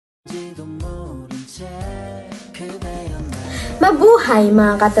Mabuhay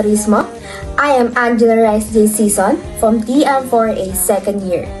mga katurismo! I am Angela Rice J. Sison from TM4A second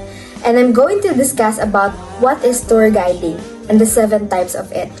year, and I'm going to discuss about what is tour guiding and the 7 types of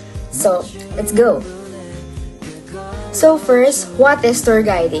it. So, let's go! So first, what is tour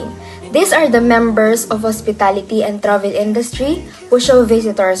guiding? These are the members of hospitality and travel industry who show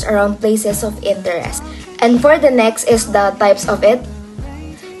visitors around places of interest. And for the next is the types of it.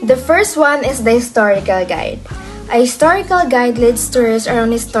 The first one is the historical guide. A historical guide leads tourists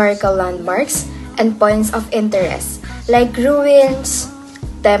around historical landmarks and points of interest, like ruins,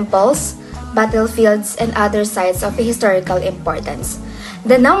 temples, battlefields, and other sites of historical importance.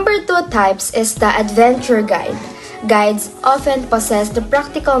 The number 2 types is the adventure guide. Guides often possess the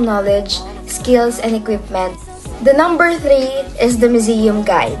practical knowledge, skills, and equipment. The number 3 is the museum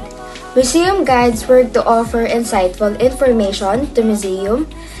guide. Museum guides work to offer insightful information to museum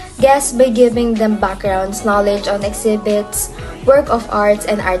guests by giving them backgrounds, knowledge on exhibits, work of arts,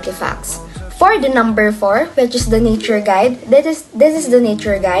 and artifacts. For the number 4, which is the nature guide, this is the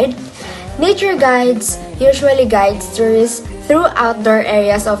nature guide. Nature guides usually guides tourists through outdoor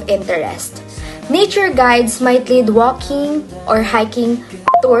areas of interest. Nature guides might lead walking or hiking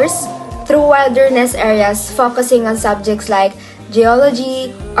tours through wilderness areas focusing on subjects like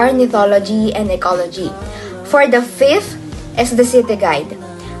geology, ornithology, and ecology. For the 5th is the city guide.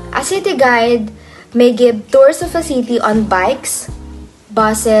 A city guide may give tours of a city on bikes,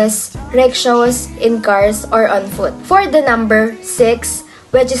 buses, rickshaws, in cars, or on foot. For the number 6,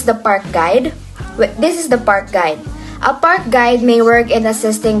 which is the park guide, this is the park guide. A park guide may work in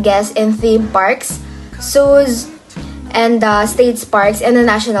assisting guests in theme parks, zoos, and state parks and the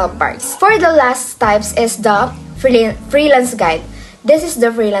national parks. For the last types is the freelance guide. This is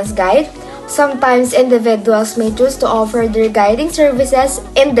the freelance guide. Sometimes individuals may choose to offer their guiding services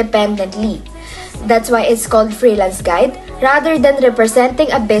independently. That's why it's called freelance guide rather than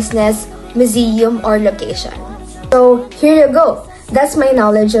representing a business, museum, or location. So here you go. That's my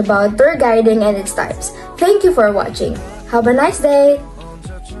knowledge about tour guiding and its types. Thank you for watching. Have a nice day!